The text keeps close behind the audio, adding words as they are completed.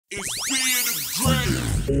It's fear the great.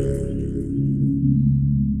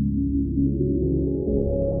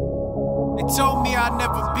 They told me I'd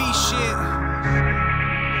never be shit.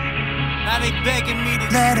 Now they begging me to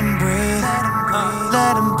let him breathe,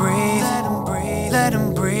 let him breathe, let him breathe, let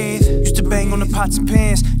him breathe. Used to bang on the pots and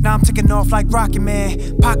pans, now I'm taking off like Rocket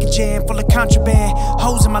Man. Pocket jam full of contraband,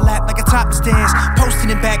 hoes in my lap like a topless dance. Posting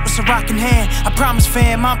it back with a rockin' hand. I promise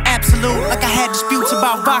fam, I'm absolute, like I had disputes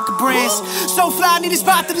about vodka brands. So fly, I need a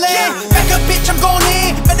spot to land. Back up bitch, I'm going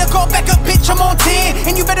in. Better call back up bitch, I'm on 10.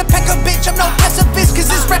 And you better pack up bitch, I'm no pacifist, cause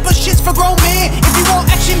this rapper shit's for grown men. If you want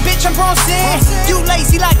action bitch, I'm bronzing. You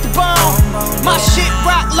lazy like the bone, my shit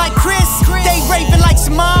rock like Chris, they raving like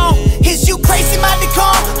Simone. Is you crazy minded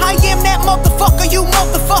calm? I am that motherfucker, you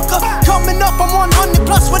motherfucker. Coming up, I'm 100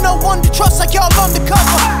 plus with no one to trust, like y'all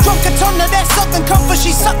undercover. Drunk a ton of that southern comfort,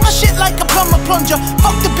 she suck my shit like a plumber plunger.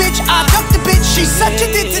 Fuck the bitch, I duck the bitch, she's such a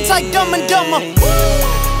ditz, it's like Dumb and Dumber.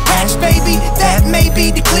 Patch baby, that may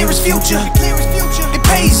be the clearest future. It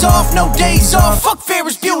pays off, no days off. Fuck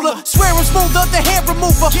Ferris Bueller, swear I'm smoother, the hair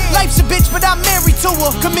remover. Life's a bitch, but I'm married to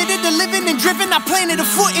her. Committed to living and driven, I planted a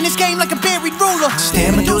foot in this game like a buried ruler.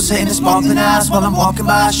 Stare Medusa in the sparkling eyes while I'm walking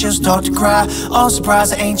by, she'll start to cry. All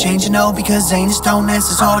surprised I ain't changing, no, because ain't a stone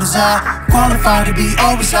that's as hard as I. Qualified to be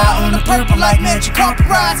always high on the purple like magic carpet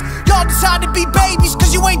rides. Y'all decide to be babies,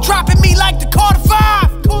 cause you ain't dropping me like the Carter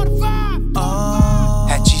 5. Oh,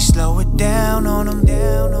 had she slow it down on them,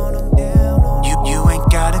 down on them, down on them. You ain't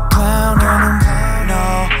got a clown on them,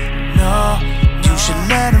 no. You should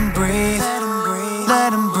let him breathe,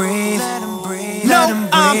 let him breathe, let him breathe. No,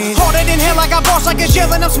 I'm harder than hell, I got boss like a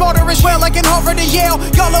jail, and I'm smarter as well, like in Harvard and Yale.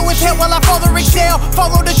 Y'all low as hell while I further excel.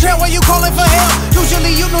 Follow the trail while you calling for help.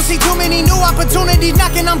 Usually you don't see too many new opportunities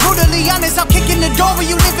knocking. I'm brutally honest, I'll kick in the door where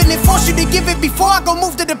you living and force you to give it before I go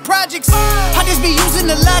move to the projects. I just be using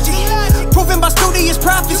the logic, proven by studious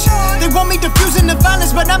prophets. They want me diffusing the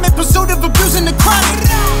violence, but I'm in pursuit of abusing the chronic.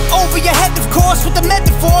 Over your head, of course, with the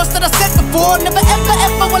metaphors that I said before. Never ever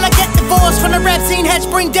ever will I get divorced from the rap scene, head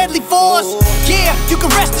spring deadly force. Yeah, you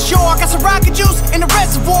can rest assured, I got some rocket juice in the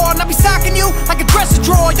reservoir, and I be socking you like a dresser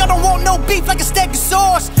drawer. Y'all don't want no beef like a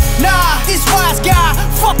stegosaurus. Nah, this wise guy,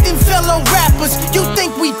 fuck them fellow rappers. You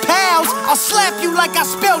think we pals? I'll slap you like I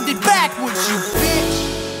spelled it backwards, you bitch.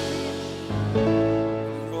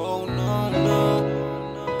 oh no.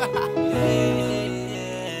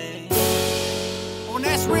 Oh, and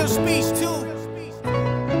that's real speech too.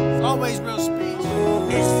 It's always real speech.